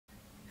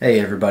Hey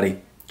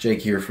everybody,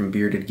 Jake here from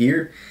Bearded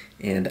Gear,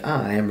 and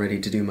I am ready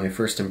to do my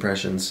first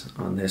impressions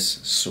on this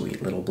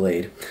sweet little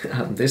blade.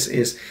 This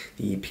is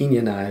the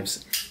Peña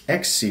Knives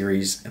X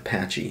Series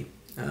Apache.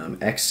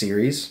 X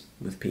Series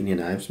with Peña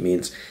Knives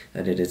means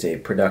that it is a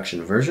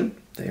production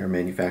version. They are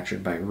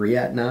manufactured by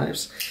Riat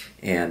Knives,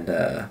 and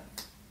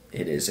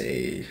it is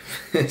a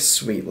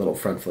sweet little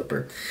front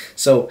flipper.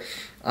 So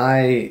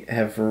I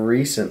have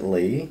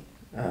recently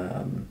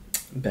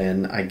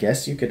been, I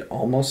guess you could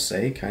almost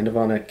say, kind of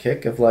on a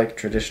kick of like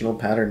traditional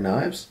patterned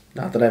knives.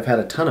 Not that I've had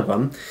a ton of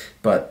them,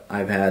 but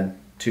I've had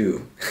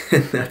two.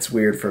 That's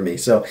weird for me.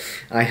 So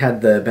I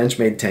had the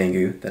Benchmade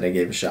Tengu that I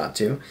gave a shot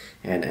to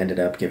and ended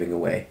up giving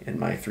away in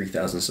my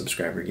 3,000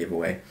 subscriber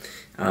giveaway.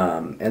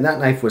 And that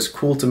knife was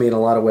cool to me in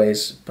a lot of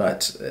ways,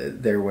 but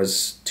there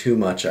was too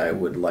much I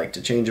would like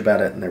to change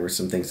about it, and there were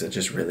some things that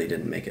just really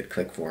didn't make it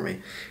click for me.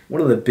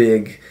 One of the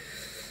big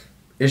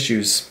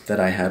issues that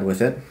I had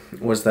with it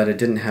was that it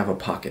didn't have a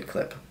pocket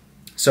clip.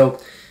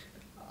 So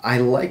I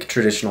like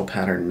traditional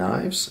pattern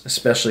knives,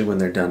 especially when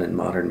they're done in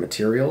modern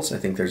materials. I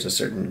think there's a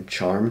certain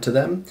charm to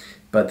them,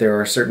 but there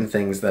are certain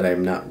things that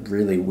I'm not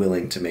really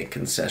willing to make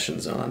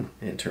concessions on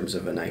in terms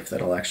of a knife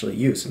that I'll actually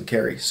use and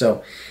carry.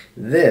 So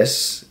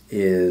this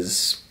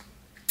is,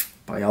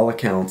 by all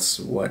accounts,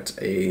 what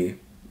a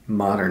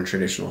modern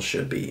traditional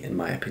should be, in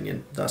my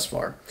opinion, thus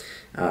far.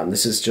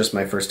 This is just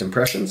my first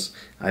impressions.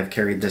 I've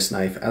carried this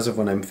knife, as of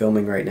when I'm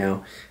filming right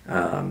now,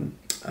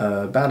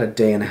 about a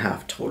day and a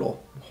half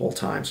total, whole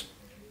times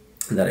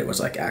that it was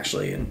like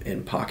actually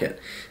in pocket.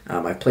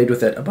 I've played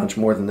with it a bunch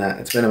more than that.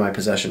 It's been in my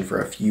possession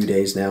for a few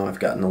days now. I've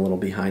gotten a little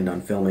behind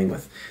on filming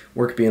with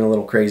work being a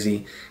little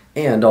crazy,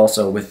 and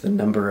also with the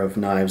number of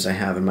knives I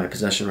have in my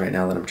possession right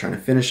now that I'm trying to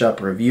finish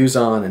up reviews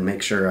on and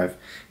make sure I've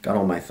got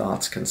all my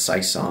thoughts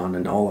concise on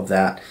and all of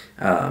that.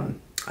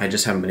 I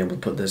just haven't been able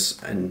to put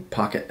this in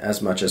pocket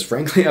as much as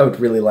frankly I would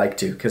really like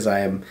to, because I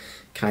am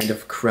kind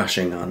of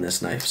crushing on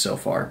this knife so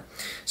far.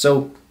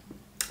 So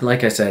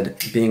like I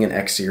said, being an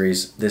X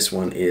series, this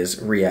one is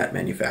Riat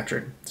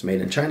manufactured. It's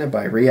made in China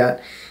by Riat,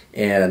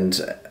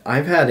 and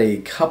I've had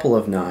a couple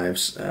of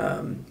knives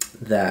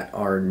that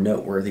are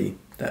noteworthy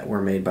that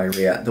were made by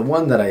Riat. The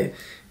one that I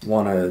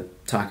want to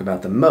talk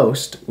about the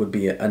most would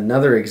be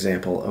another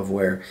example of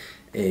where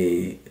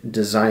a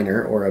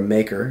designer or a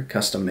maker,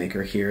 custom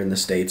maker here in the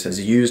States,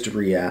 has used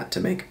Riat to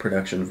make a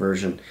production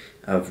version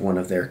of one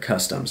of their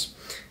customs.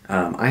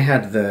 I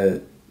had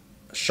the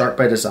Sharp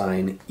by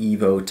Design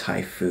Evo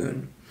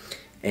Typhoon,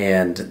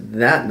 and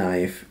that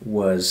knife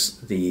was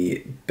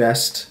the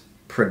best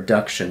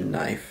production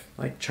knife,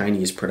 like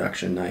Chinese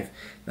production knife,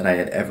 that I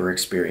had ever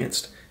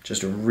experienced.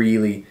 Just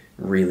really,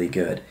 really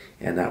good.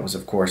 And that was,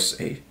 of course,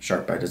 a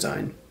Sharp by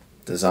Design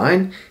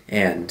design,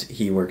 and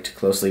he worked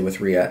closely with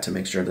Riat to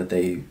make sure that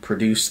they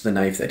produced the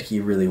knife that he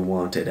really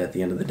wanted at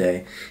the end of the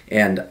day.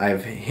 And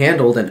I've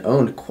handled and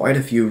owned quite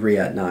a few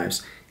Riat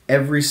knives.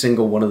 Every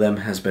single one of them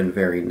has been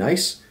very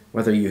nice.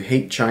 Whether you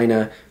hate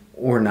China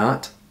or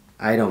not,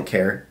 I don't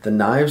care. The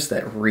knives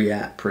that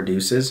Riat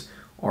produces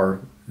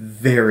are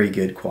very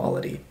good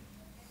quality.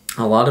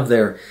 A lot of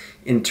their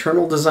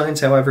internal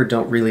designs, however,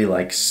 don't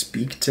really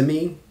speak to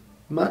me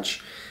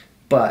much,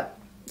 but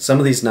some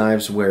of these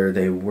knives where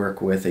they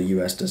work with a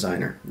US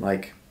designer,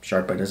 like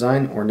Sharp by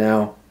Design, or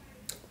now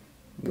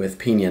with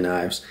Peña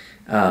Knives,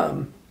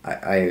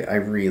 I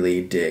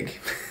really dig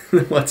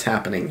what's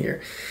happening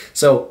here.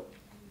 So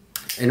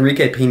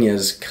Enrique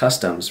Peña's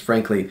customs,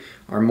 frankly,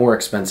 are more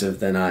expensive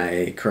than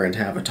I currently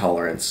have a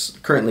tolerance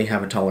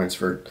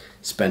for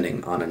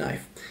spending on a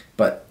knife.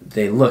 But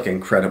they look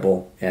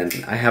incredible,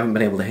 and I haven't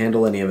been able to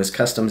handle any of his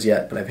customs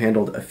yet, but I've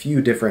handled a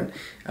few different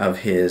of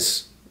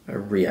his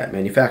Riat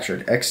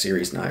manufactured X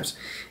series knives,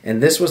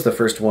 and this was the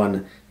first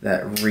one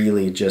that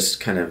really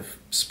just kind of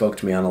spoke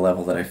to me on a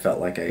level that I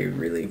felt like I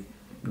really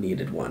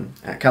needed one.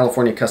 At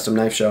California Custom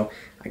Knife Show,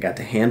 I got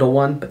to handle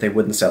one, but they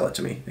wouldn't sell it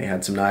to me. They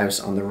had some knives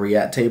on the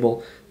Riat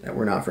table that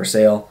were not for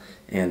sale,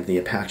 and the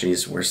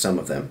Apaches were some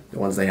of them. The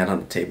ones they had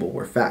on the table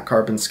were fat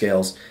carbon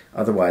scales.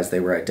 Otherwise,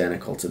 they were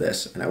identical to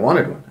this, and I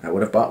wanted one. I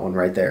would have bought one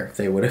right there if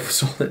they would have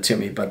sold it to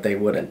me, but they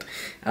wouldn't.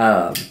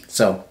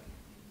 So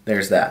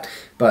there's that.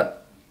 But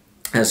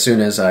as soon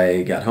as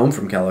I got home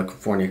from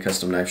California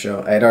Custom Knife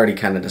Show, I had already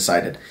kind of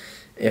decided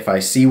if I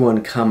see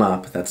one come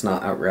up that's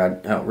not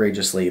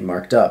outrageously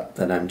marked up,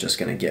 then I'm just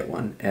going to get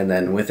one. And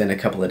then within a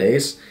couple of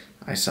days,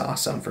 I saw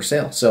some for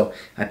sale. So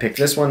I picked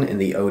this one in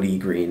the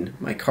Green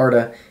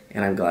Micarta,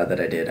 and I'm glad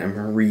that I did.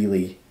 I'm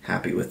really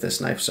happy with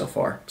this knife so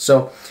far.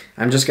 So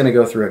I'm just going to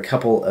go through a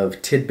couple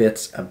of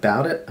tidbits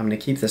about it. I'm going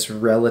to keep this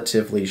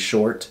relatively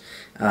short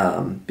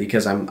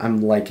because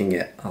I'm liking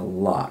it a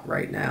lot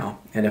right now.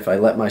 And if I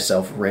let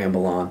myself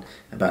ramble on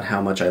about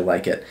how much I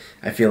like it,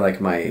 I feel like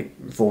my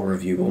full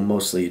review will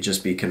mostly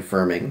just be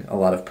confirming a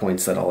lot of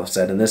points that I'll have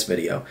said in this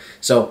video.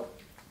 So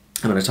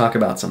I'm going to talk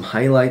about some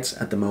highlights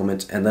at the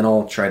moment, and then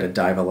I'll try to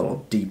dive a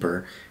little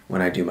deeper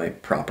when I do my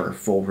proper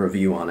full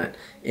review on it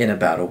in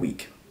about a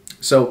week.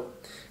 So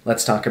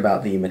let's talk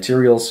about the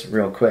materials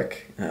real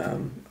quick.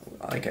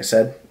 Like I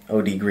said,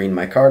 Green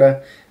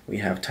Micarta. We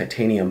have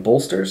titanium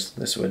bolsters.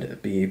 This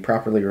would be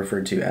properly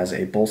referred to as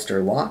a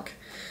bolster lock.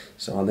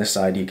 So on this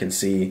side you can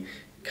see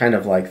kind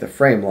of like the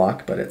frame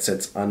lock, but it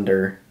sits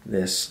under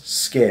this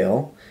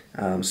scale.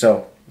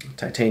 So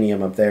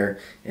titanium up there,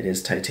 it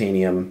is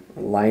titanium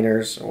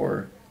liners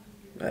or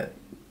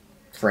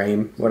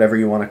frame, whatever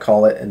you want to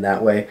call it, in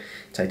that way.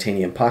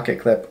 Titanium pocket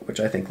clip, which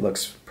I think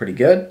looks pretty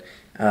good.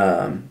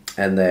 And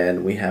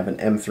then we have an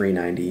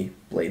M390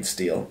 blade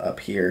steel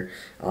up here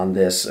on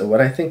this,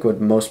 what I think would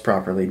most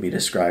properly be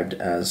described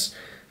as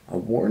a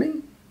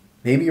warning,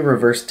 maybe a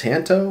reverse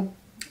tanto.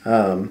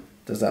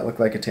 Does that look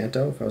like a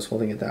tanto if I was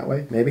holding it that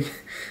way? Maybe.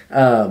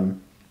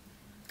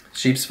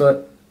 Sheep's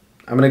foot,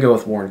 I'm going to go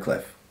with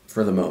Wharncliffe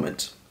for the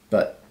moment,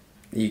 but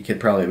you could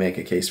probably make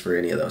a case for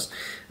any of those.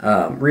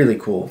 Really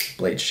cool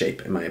blade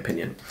shape, in my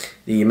opinion.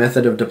 The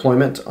method of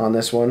deployment on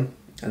this one,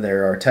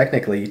 there are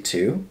technically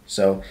two.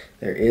 So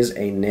there is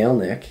a nail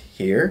nick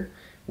here,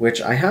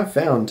 which I have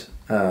found,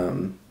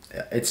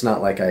 it's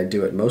not like I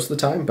do it most of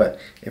the time, but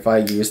if I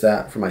use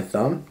that for my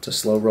thumb to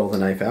slow roll the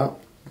knife out,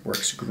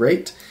 works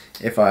great.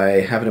 If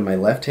I have it in my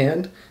left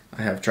hand,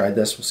 I have tried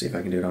this. We'll see if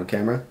I can do it on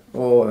camera.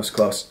 Oh, it was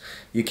close.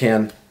 You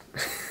can.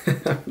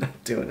 I'm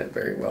not doing it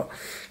very well.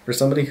 For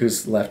somebody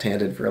who's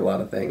left-handed for a lot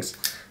of things,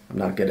 I'm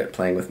not good at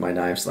playing with my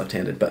knives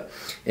left-handed. But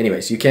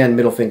anyways, you can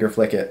middle finger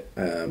flick it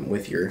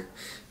with your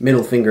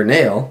middle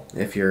fingernail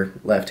if you're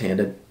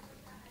left-handed.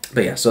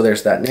 But yeah, so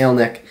there's that nail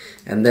neck,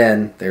 and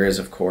then there is,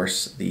 of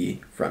course, the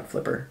front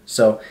flipper.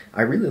 So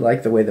I really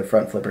like the way the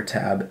front flipper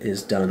tab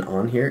is done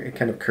on here. It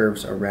kind of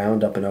curves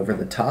around up and over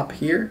the top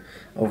here,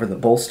 over the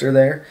bolster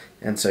there,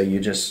 and so you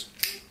just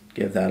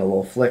give that a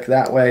little flick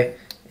that way,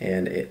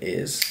 and it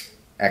is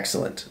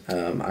excellent.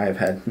 I have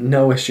had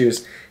no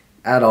issues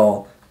at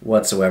all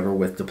whatsoever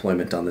with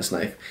deployment on this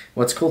knife.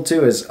 What's cool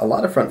too is a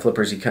lot of front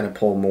flippers you kind of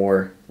pull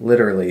more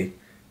literally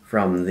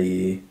from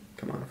the,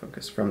 come on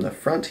focus, from the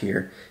front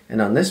here,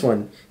 and on this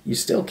one you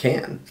still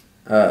can.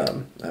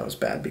 That was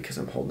bad because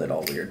I'm holding it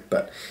all weird,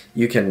 but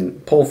you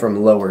can pull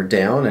from lower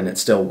down and it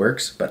still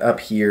works, but up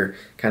here,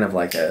 kind of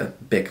like a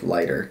Bic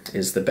lighter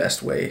is the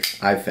best way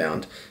I've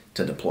found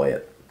to deploy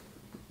it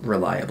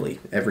reliably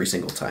every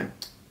single time.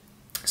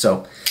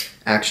 So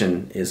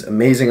action is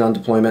amazing on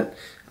deployment.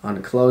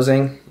 On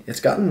closing, it's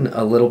gotten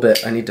a little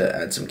bit, I need to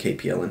add some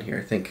KPL in here.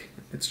 I think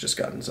it's just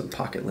gotten some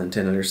pocket lint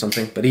in it or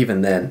something, but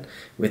even then,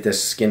 with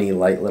this skinny,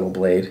 light little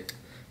blade,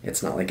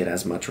 it's not like it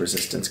has much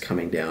resistance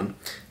coming down.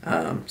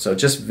 So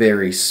just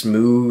very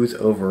smooth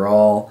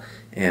overall,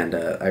 and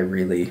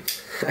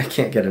I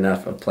can't get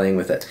enough of playing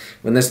with it.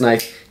 When this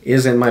knife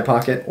is in my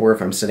pocket, or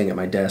if I'm sitting at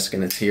my desk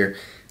and it's here,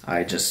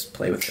 I just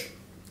play with it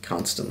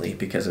constantly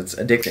because it's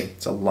addicting.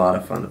 It's a lot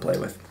of fun to play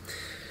with.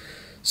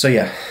 So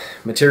yeah,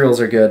 materials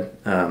are good.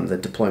 The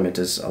deployment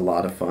is a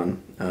lot of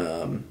fun.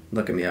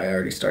 Look at me, I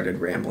already started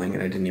rambling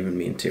and I didn't even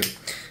mean to.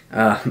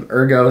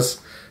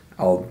 Ergos,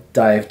 I'll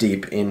dive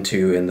deep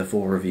into in the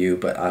full review,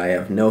 but I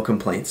have no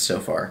complaints so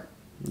far.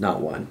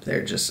 Not one.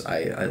 They're just,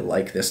 I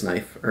like this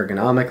knife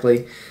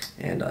ergonomically,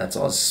 and that's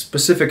all as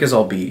specific as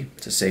I'll be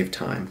to save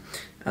time.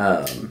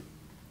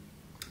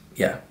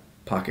 Yeah,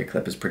 pocket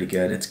clip is pretty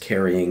good. It's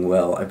carrying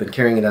well. I've been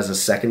carrying it as a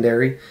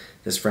secondary.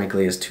 This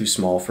frankly is too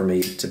small for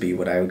me to be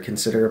what I would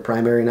consider a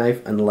primary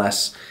knife,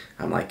 unless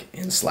I'm like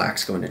in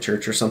slacks going to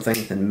church or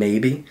something, then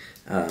maybe.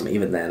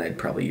 Even then I'd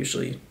probably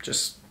usually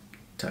just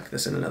tuck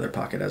this in another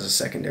pocket as a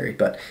secondary,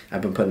 but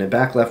I've been putting it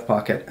back left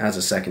pocket as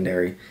a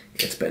secondary.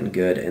 It's been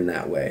good in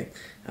that way.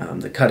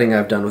 The cutting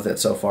I've done with it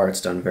so far, it's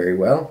done very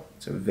well.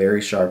 It's a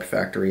very sharp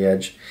factory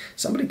edge.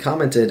 Somebody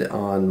commented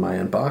on my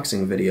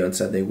unboxing video and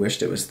said they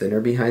wished it was thinner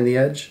behind the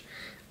edge.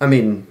 I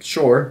mean,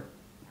 sure,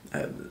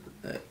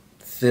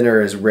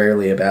 thinner is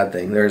rarely a bad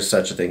thing. There's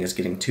such a thing as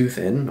getting too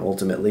thin,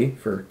 ultimately,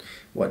 for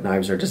what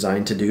knives are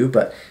designed to do,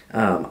 but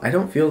I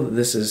don't feel that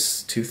this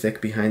is too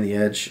thick behind the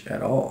edge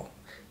at all.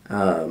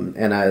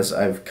 And as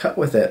I've cut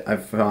with it,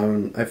 I've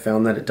found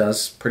that it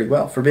does pretty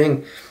well. For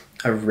being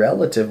a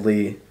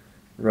relatively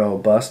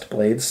robust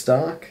blade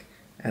stock,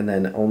 and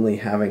then only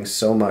having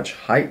so much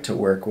height to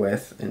work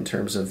with in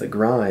terms of the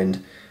grind,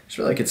 I just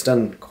feel like it's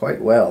done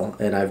quite well,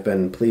 and I've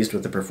been pleased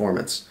with the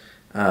performance.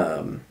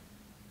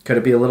 Could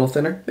it be a little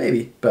thinner?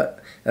 Maybe,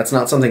 but that's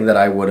not something that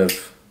I would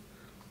have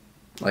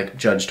like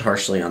judged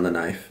harshly on the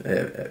knife.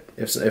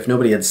 If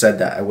nobody had said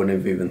that, I wouldn't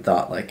have even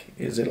thought like,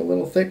 is it a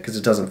little thick? Because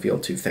it doesn't feel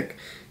too thick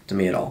to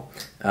me at all.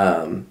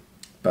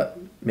 But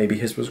maybe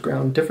his was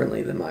ground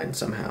differently than mine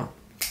somehow.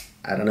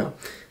 I don't know.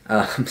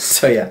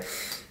 So yeah,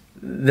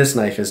 this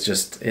knife is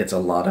just, it's a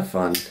lot of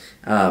fun.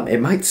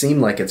 It might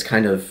seem like it's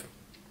kind of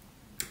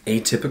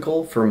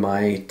atypical for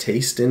my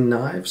taste in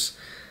knives,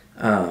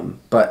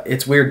 but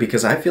it's weird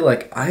because I feel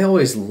like I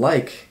always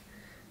like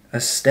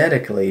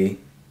aesthetically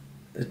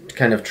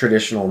kind of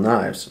traditional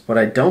knives. What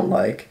I don't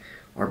like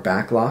are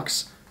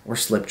backlocks or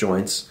slip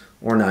joints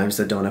or knives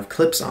that don't have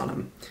clips on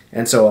them.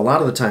 And so a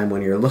lot of the time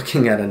when you're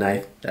looking at a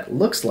knife that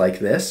looks like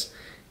this,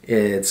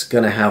 it's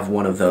going to have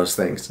one of those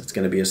things. It's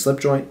going to be a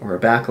slip joint or a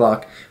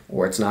backlock,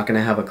 or it's not going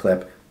to have a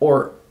clip,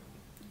 or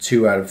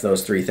 2 out of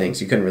those 3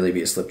 things. You couldn't really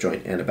be a slip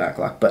joint and a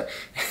backlock, but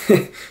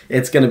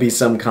it's going to be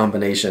some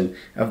combination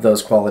of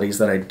those qualities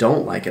that I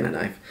don't like in a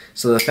knife.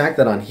 So the fact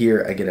that on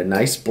here I get a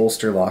nice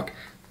bolster lock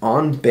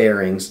on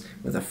bearings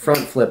with a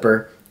front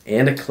flipper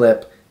and a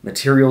clip,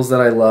 materials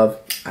that I love,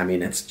 I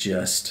mean, it's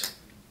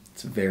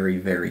very,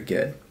 very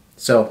good.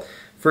 So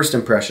first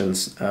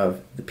impressions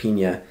of the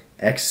Peña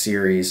X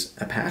Series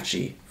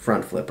Apache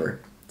front flipper.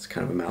 It's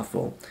kind of a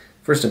mouthful.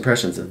 First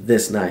impressions of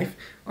this knife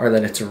are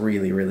that it's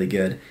really, really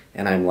good,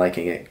 and I'm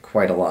liking it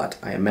quite a lot.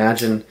 I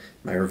imagine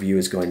my review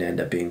is going to end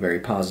up being very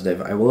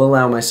positive. I will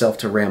allow myself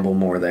to ramble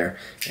more there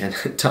and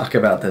talk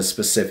about the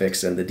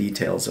specifics and the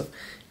details of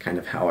kind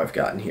of how I've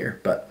gotten here,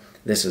 but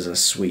this is a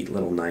sweet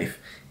little knife,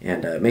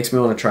 and it makes me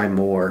want to try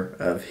more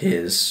of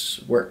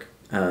his work.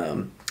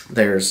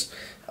 There's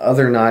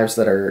other knives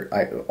that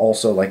are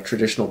also like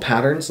traditional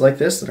patterns like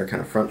this that are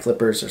kind of front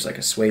flippers. There's like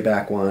a sway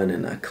back one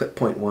and a clip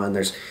point one.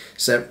 There's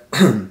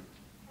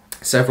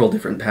several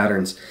different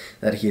patterns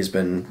that he has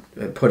been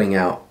putting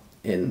out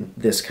in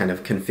this kind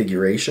of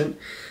configuration.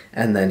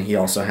 And then he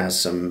also has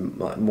some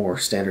more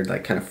standard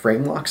like kind of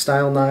frame lock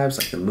style knives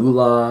like the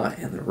Moolah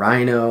and the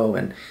Rhino,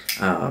 and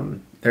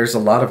there's a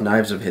lot of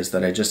knives of his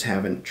that I just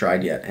haven't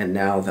tried yet, and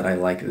now that I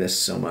like this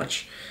so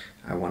much,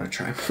 I want to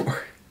try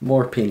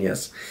more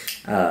Peñas.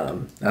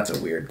 That's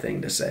a weird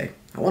thing to say.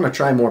 I want to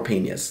try more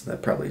Peñas.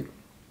 That probably,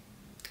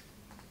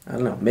 I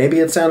don't know, maybe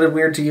it sounded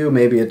weird to you,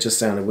 maybe it just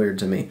sounded weird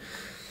to me.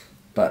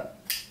 But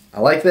I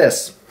like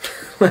this.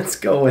 Let's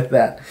go with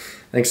that.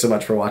 Thanks so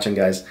much for watching,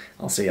 guys.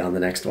 I'll see you on the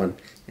next one,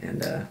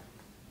 and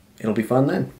it'll be fun then.